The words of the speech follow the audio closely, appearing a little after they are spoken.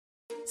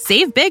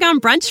Save big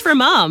on brunch for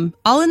mom,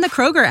 all in the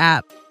Kroger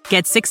app.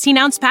 Get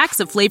 16-ounce packs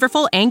of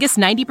flavorful Angus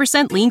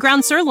 90% lean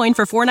ground sirloin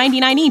for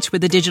 $4.99 each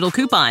with a digital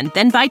coupon.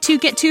 Then buy 2,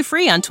 get 2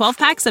 free on 12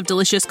 packs of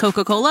delicious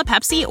Coca-Cola,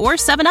 Pepsi, or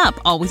 7-Up,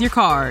 all with your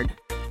card.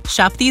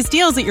 Shop these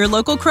deals at your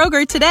local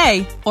Kroger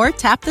today, or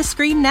tap the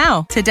screen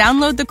now to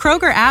download the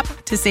Kroger app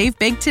to save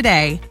big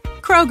today.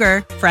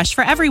 Kroger, fresh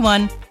for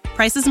everyone.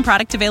 Prices and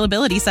product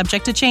availability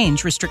subject to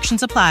change.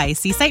 Restrictions apply.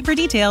 See site for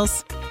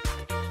details.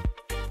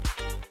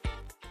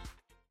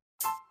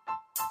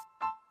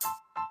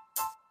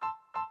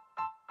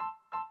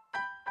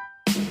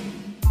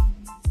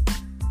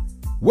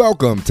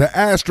 Welcome to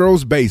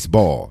Astros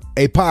Baseball,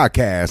 a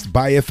podcast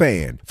by a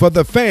fan for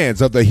the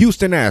fans of the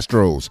Houston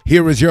Astros.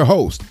 Here is your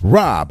host,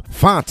 Rob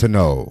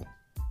Fontenot.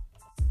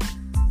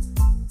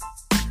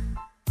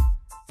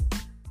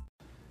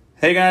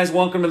 Hey guys,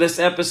 welcome to this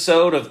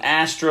episode of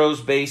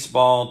Astros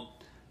Baseball.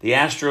 The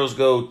Astros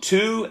go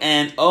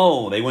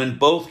 2-0. They win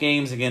both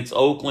games against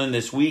Oakland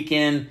this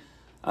weekend.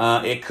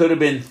 It could have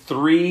been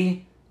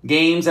 3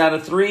 games out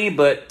of 3,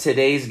 but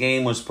today's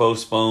game was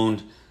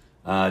postponed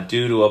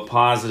due to a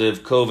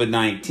positive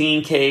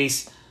COVID-19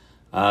 case.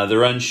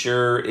 They're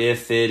unsure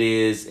if it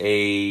is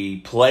a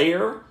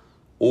player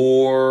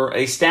or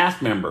a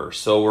staff member.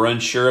 So we're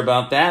unsure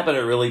about that, but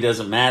it really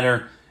doesn't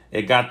matter.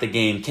 It got the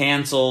game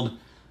canceled.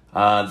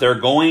 They're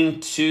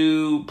going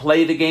to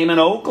play the game in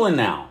Oakland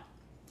now.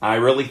 I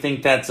really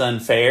think that's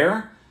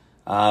unfair.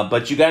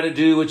 But you got to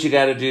do what you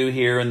got to do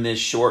here in this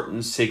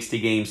shortened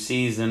 60-game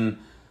season.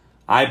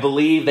 I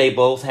believe they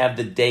both have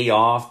the day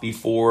off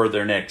before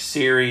their next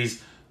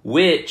series,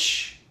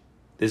 which,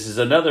 this is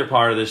another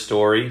part of the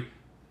story,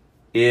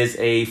 is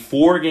a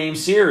 4-game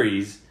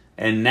series,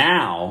 and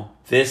now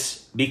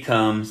this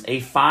becomes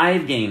a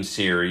 5-game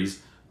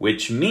series,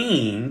 which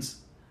means,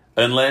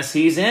 unless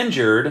he's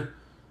injured,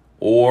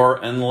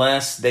 or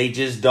unless they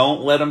just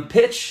don't let him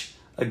pitch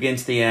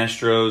against the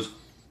Astros,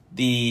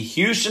 the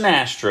Houston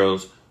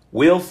Astros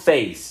will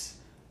face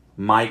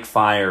Mike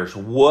Fiers.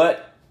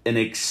 What an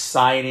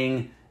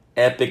exciting,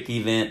 epic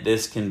event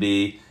this can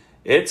be.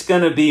 It's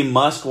going to be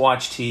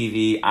must-watch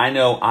TV. I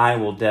know I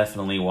will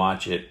definitely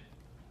watch it.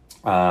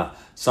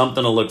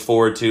 Something to look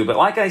forward to. But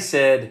like I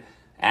said,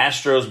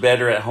 Astros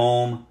better at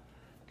home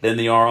than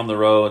they are on the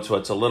road, so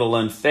it's a little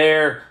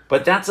unfair.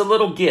 But that's a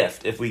little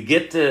gift. If we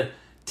get to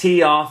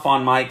tee off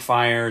on Mike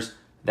Fiers,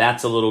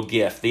 that's a little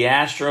gift. The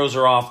Astros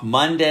are off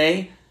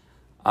Monday,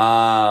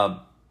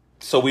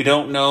 so we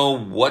don't know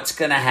what's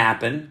going to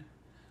happen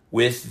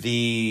with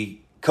the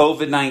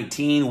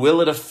COVID-19.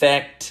 Will it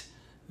affect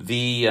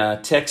the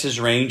Texas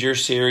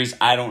Rangers series?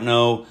 I don't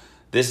know.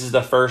 This is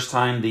the first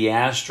time the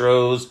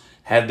Astros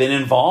have been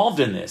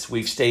involved in this.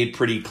 We've stayed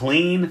pretty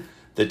clean.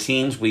 The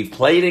teams we've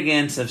played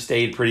against have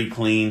stayed pretty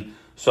clean.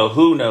 So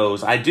who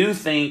knows? I do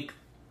think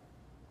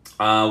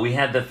we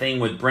had the thing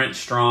with Brent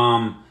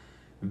Strom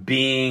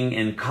being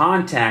in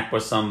contact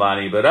with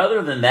somebody. But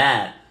other than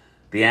that,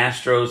 the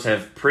Astros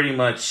have pretty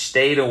much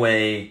stayed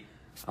away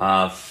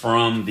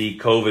from the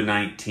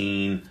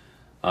COVID-19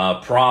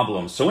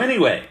 problem. So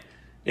anyway,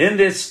 in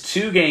this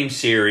 2-game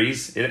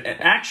series,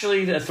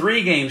 actually a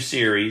 3-game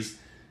series,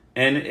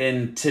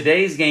 and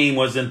today's game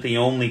wasn't the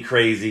only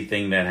crazy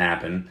thing that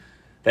happened.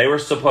 They were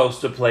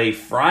supposed to play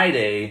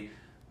Friday,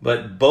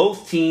 but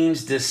both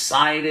teams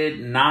decided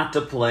not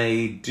to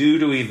play due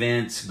to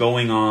events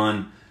going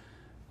on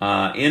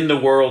in the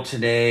world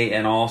today,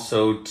 and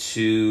also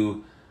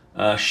to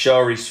show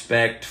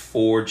respect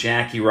for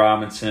Jackie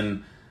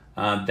Robinson.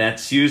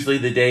 That's usually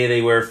the day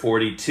they wear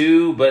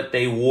 42, but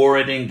they wore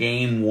it in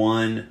Game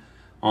 1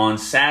 on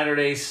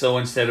Saturday. So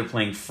instead of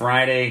playing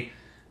Friday,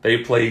 they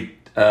played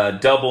a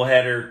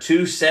doubleheader,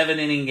 2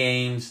 7-inning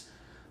games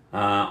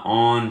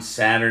on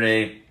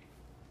Saturday.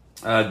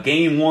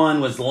 Game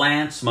 1 was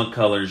Lance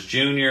McCullers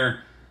Jr.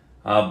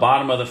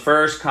 Bottom of the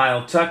first,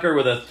 Kyle Tucker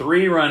with a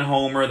 3-run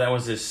homer. That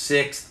was his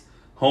 6th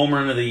home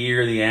run of the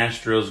year. The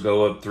Astros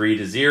go up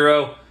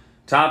 3-0.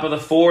 Top of the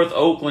 4th,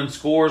 Oakland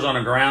scores on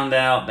a ground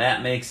out.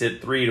 That makes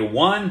it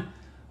 3-1.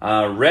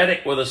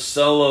 Reddick with a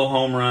solo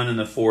home run in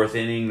the 4th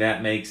inning.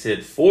 That makes it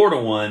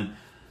 4-1.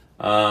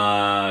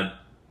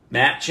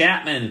 Matt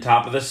Chapman,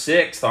 top of the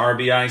 6th,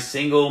 RBI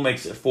single,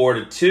 makes it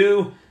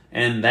 4-2.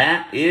 And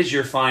that is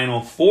your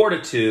final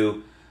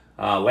 4-2.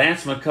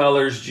 Lance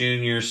McCullers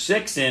Jr.,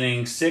 6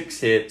 innings, 6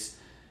 hits.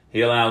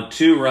 He allowed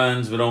 2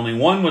 runs, but only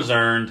 1 was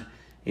earned.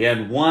 He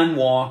had 1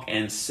 walk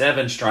and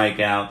 7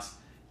 strikeouts.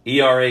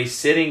 ERA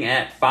sitting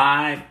at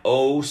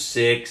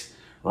 5.06.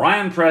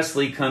 Ryan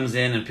Presley comes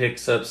in and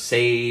picks up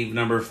save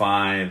number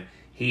 5.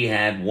 He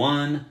had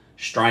 1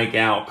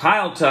 strikeout.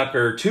 Kyle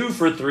Tucker, 2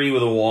 for 3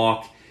 with a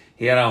walk.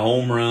 He had a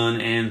home run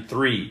and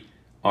 3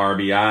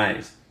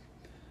 RBIs.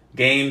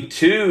 Game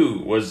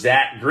 2 was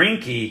Zach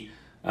Greinke.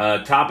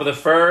 Top of the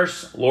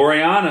first,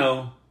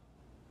 Laureano,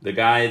 the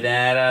guy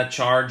that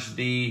charged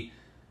the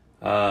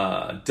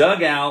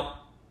dugout.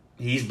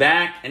 He's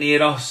back, and he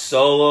had a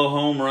solo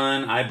home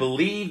run. I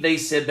believe they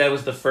said that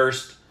was the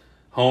first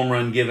home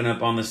run given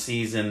up on the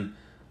season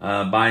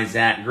by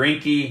Zach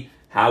Greinke.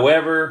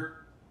 However,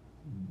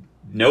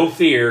 no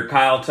fear,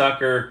 Kyle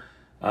Tucker,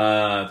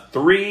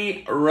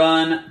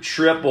 3-run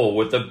triple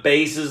with the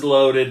bases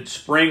loaded.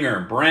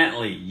 Springer,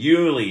 Brantley,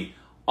 Yuli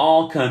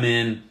all come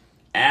in.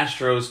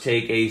 Astros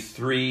take a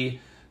 3-1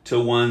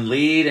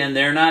 lead, and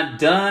they're not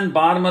done.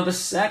 Bottom of the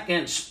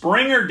second,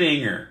 Springer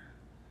dinger.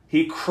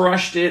 He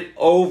crushed it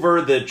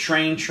over the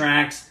train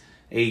tracks.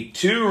 A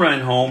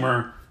 2-run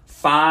homer,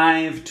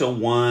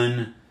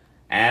 5-1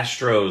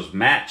 Astros.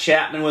 Matt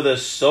Chapman with a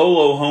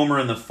solo homer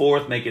in the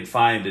fourth, make it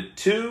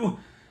 5-2.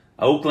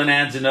 Oakland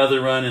adds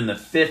another run in the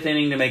fifth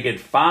inning to make it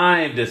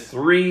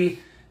 5-3.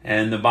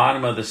 And the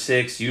bottom of the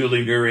sixth,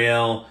 Yuli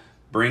Gurriel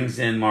brings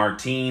in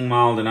Martin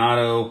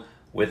Maldonado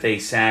with a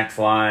sac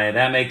fly.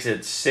 That makes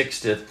it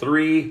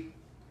 6-3.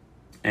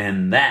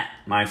 And that,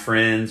 my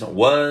friends,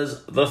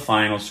 was the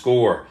final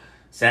score.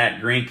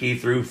 Zach Greinke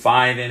threw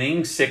 5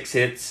 innings, 6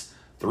 hits,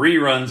 3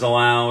 runs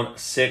allowed,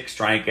 6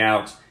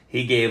 strikeouts.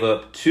 He gave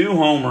up 2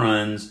 home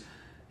runs.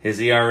 His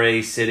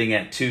ERA sitting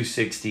at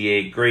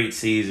 2.68. Great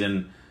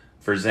season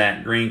for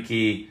Zach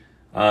Greinke.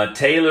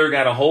 Taylor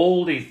got a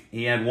hold.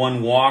 He had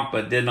 1 walk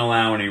but didn't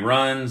allow any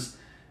runs.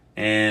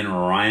 And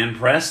Ryan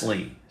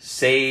Presley,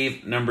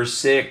 save number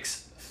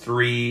 6,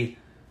 3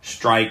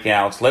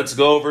 strikeouts. Let's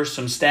go over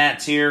some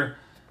stats here.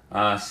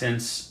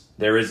 Since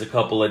there is a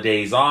couple of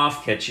days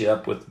off, catch you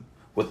up with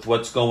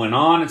what's going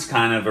on. It's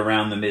kind of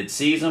around the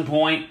mid-season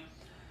point.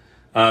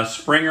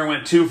 Springer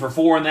went 2 for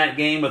 4 in that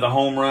game with a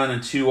home run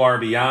and 2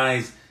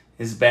 RBIs.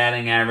 His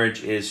batting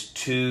average is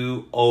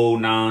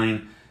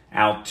 .209.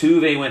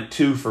 Altuve went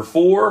 2 for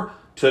 4,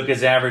 took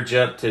his average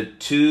up to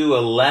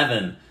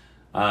 .211.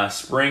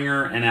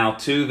 Springer and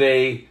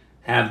Altuve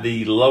have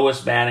the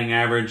lowest batting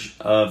average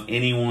of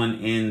anyone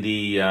in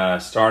the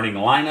starting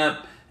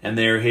lineup, and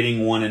they're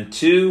hitting 1 and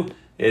 2.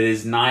 It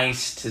is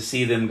nice to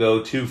see them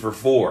go 2 for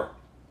 4.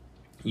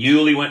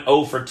 Yuli went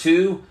 0 for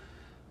 2,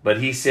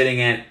 but he's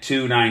sitting at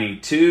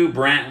 .292.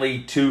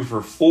 Brantley 2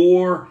 for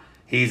 4.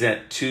 He's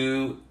at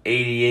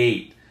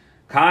 .288.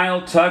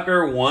 Kyle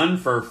Tucker 1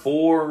 for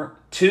 4,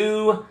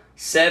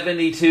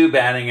 .272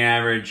 batting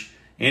average.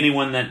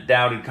 Anyone that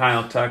doubted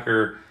Kyle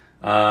Tucker,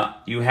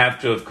 you have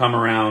to have come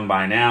around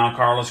by now.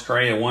 Carlos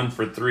Correa 1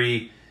 for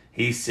 3.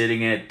 He's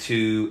sitting at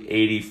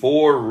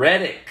 .284.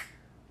 Reddick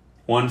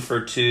 1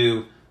 for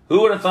 2.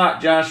 Who would have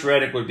thought Josh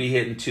Reddick would be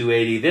hitting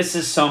 .280? This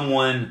is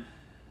someone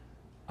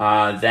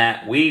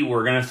that we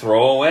were going to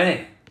throw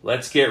away.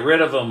 Let's get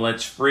rid of him.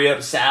 Let's free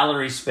up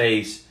salary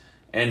space.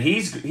 And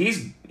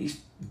he's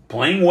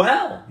playing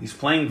well. He's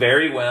playing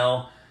very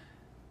well.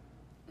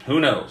 Who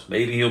knows?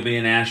 Maybe he'll be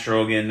an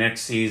Astro again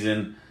next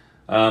season.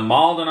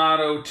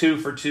 Maldonado 2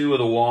 for 2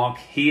 with a walk.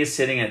 He is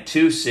sitting at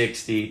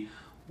 .260.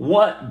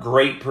 What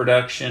great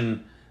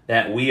production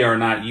that we are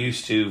not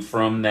used to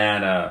from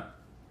that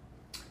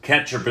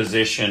catcher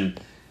position.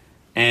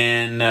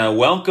 And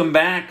welcome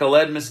back,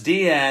 Aledmus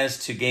Diaz,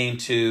 to Game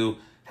 2.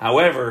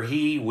 However,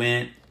 he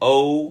went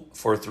 0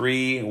 for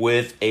 3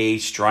 with a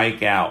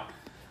strikeout.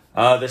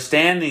 The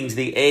standings,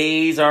 the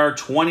A's are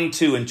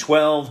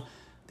 22-12.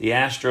 The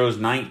Astros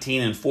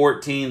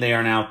 19-14. They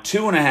are now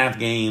 2.5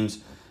 games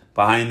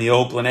behind the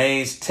Oakland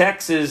A's.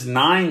 Texas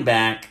 9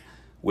 back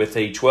with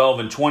a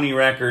 12-20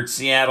 record.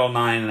 Seattle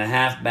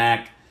 9.5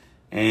 back.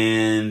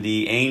 And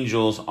the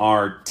Angels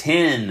are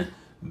 10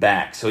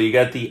 back. So you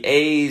got the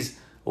A's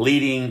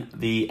leading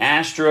the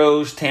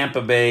Astros.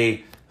 Tampa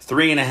Bay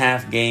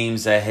 3.5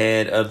 games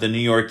ahead of the New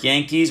York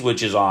Yankees,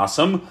 which is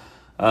awesome.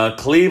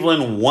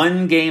 Cleveland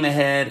 1 game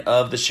ahead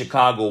of the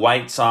Chicago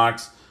White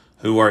Sox,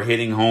 who are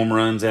hitting home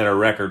runs at a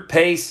record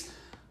pace.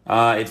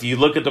 If you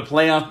look at the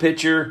playoff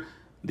picture,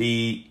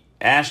 the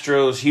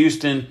Astros,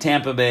 Houston,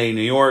 Tampa Bay,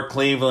 New York,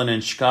 Cleveland,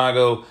 and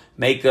Chicago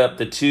make up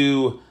the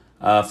 2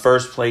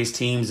 first-place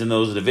teams in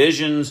those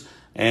divisions.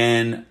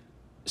 And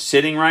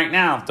sitting right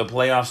now, if the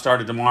playoffs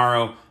started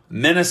tomorrow,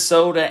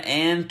 Minnesota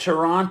and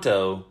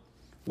Toronto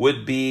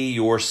would be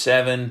your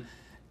 7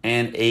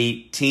 and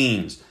 8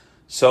 teams.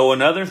 So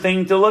another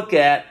thing to look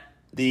at,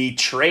 the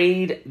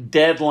trade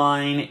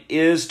deadline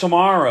is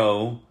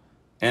tomorrow,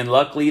 and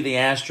luckily the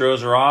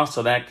Astros are off,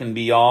 so that can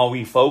be all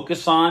we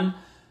focus on.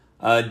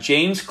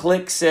 James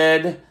Click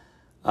said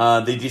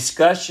the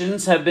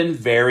discussions have been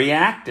very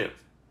active.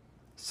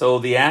 So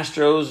the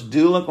Astros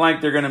do look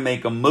like they're going to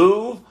make a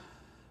move,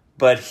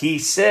 but he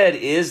said,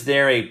 is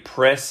there a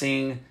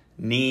pressing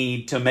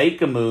need to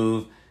make a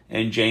move?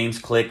 And James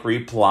Click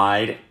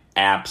replied,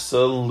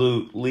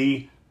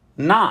 absolutely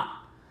not.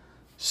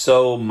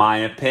 So my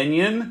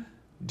opinion,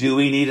 do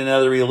we need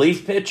another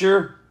relief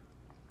pitcher?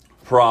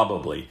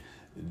 Probably.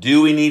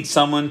 Do we need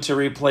someone to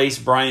replace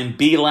Brian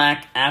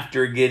Bielak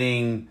after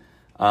getting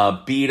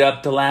beat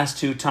up the last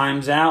 2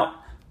 times out?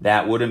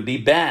 That wouldn't be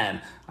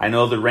bad. I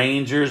know the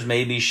Rangers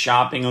may be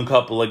shopping a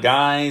couple of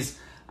guys.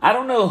 I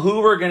don't know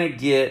who we're going to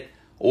get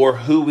or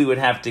who we would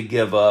have to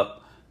give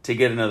up to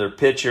get another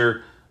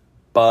pitcher,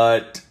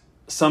 but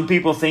some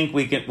people think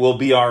we'll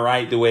be all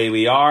right the way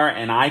we are,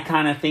 and I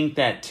kind of think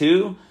that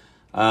too.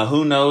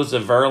 Who knows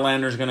if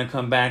Verlander's going to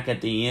come back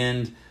at the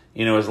end.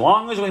 You know, as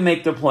long as we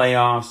make the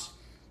playoffs,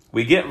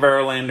 we get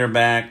Verlander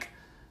back,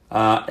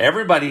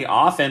 Everybody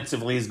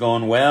offensively is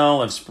going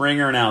well. If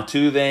Springer and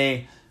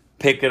Altuve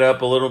pick it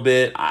up a little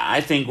bit,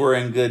 I think we're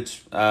in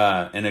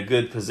a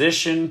good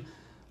position.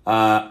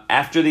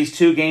 After these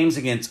 2 games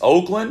against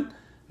Oakland,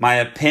 my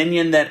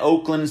opinion that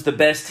Oakland's the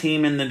best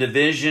team in the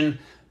division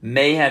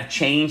may have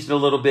changed a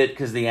little bit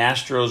because the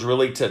Astros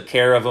really took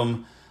care of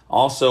them.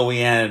 Also, we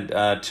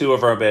had 2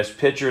 of our best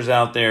pitchers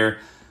out there.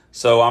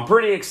 So I'm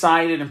pretty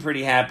excited and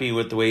pretty happy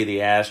with the way the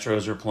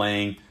Astros are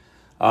playing.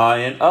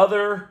 In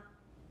other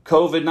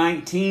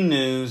COVID-19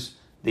 news,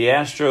 the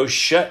Astros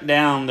shut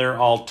down their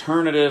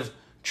alternative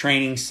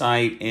training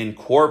site in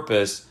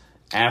Corpus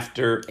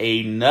after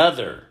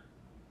another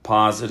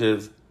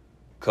positive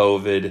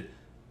COVID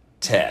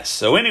test.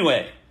 So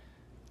anyway,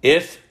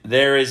 if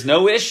there is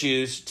no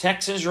issues,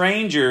 Texas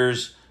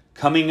Rangers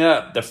coming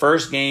up. The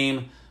first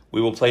game,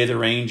 we will play the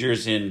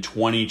Rangers in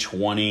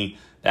 2020.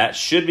 That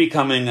should be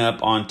coming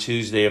up on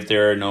Tuesday if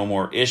there are no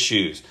more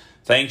issues.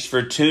 Thanks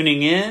for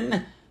tuning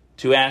in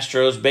to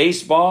Astros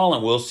Baseball,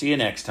 and we'll see you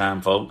next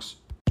time, folks.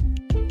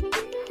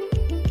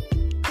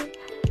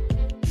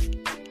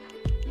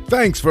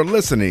 Thanks for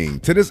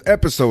listening to this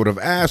episode of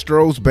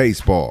Astros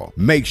Baseball.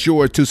 Make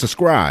sure to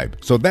subscribe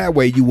so that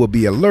way you will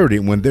be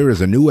alerted when there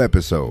is a new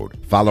episode.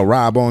 Follow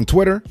Rob on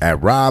Twitter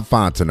at Rob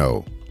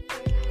Fontenot.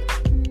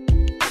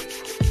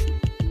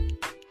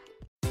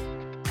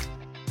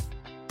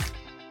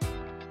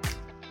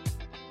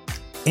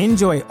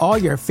 Enjoy all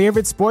your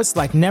favorite sports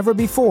like never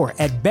before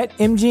at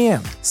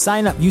BetMGM.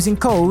 Sign up using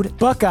code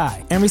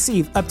Buckeye and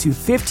receive up to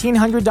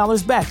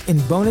 $1,500 back in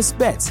bonus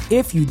bets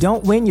if you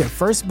don't win your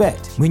first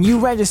bet. When you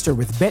register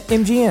with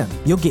BetMGM,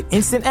 you'll get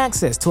instant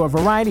access to a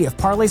variety of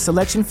parlay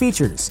selection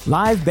features,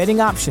 live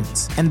betting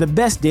options, and the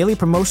best daily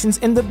promotions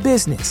in the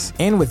business.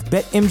 And with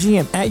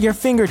BetMGM at your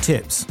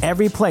fingertips,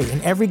 every play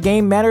and every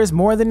game matters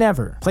more than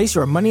ever. Place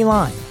your money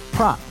line,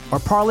 prop, or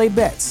parlay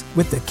bets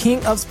with the king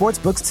of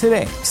sportsbooks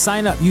today.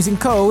 Sign up using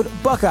code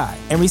Buckeye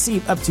and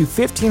receive up to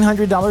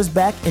 $1,500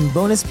 back in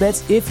bonus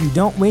bets if you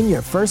don't win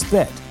your first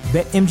bet.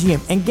 BetMGM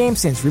and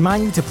GameSense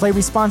remind you to play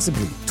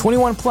responsibly.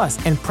 21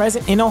 plus and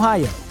present in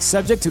Ohio,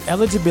 subject to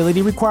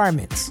eligibility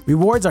requirements.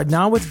 Rewards are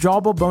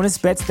non-withdrawable bonus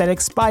bets that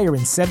expire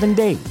in 7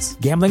 days.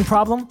 Gambling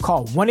problem?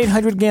 Call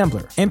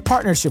 1-800-GAMBLER in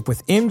partnership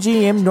with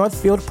MGM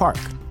Northfield Park.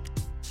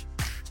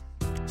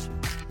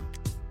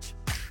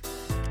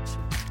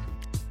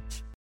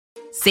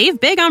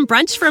 Save big on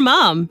brunch for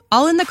mom,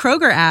 all in the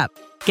Kroger app.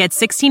 Get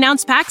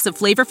 16-ounce packs of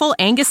flavorful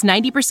Angus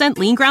 90%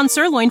 lean ground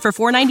sirloin for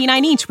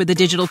 $4.99 each with a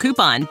digital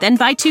coupon. Then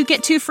buy 2,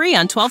 get 2 free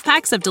on 12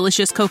 packs of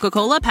delicious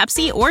Coca-Cola,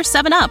 Pepsi, or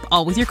 7-Up,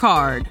 all with your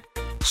card.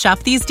 Shop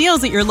these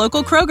deals at your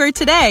local Kroger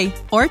today,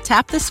 or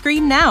tap the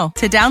screen now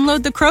to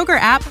download the Kroger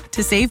app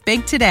to save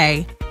big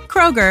today.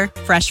 Kroger,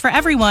 fresh for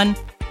everyone.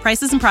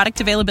 Prices and product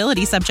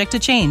availability subject to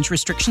change.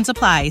 Restrictions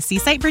apply. See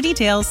site for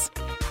details.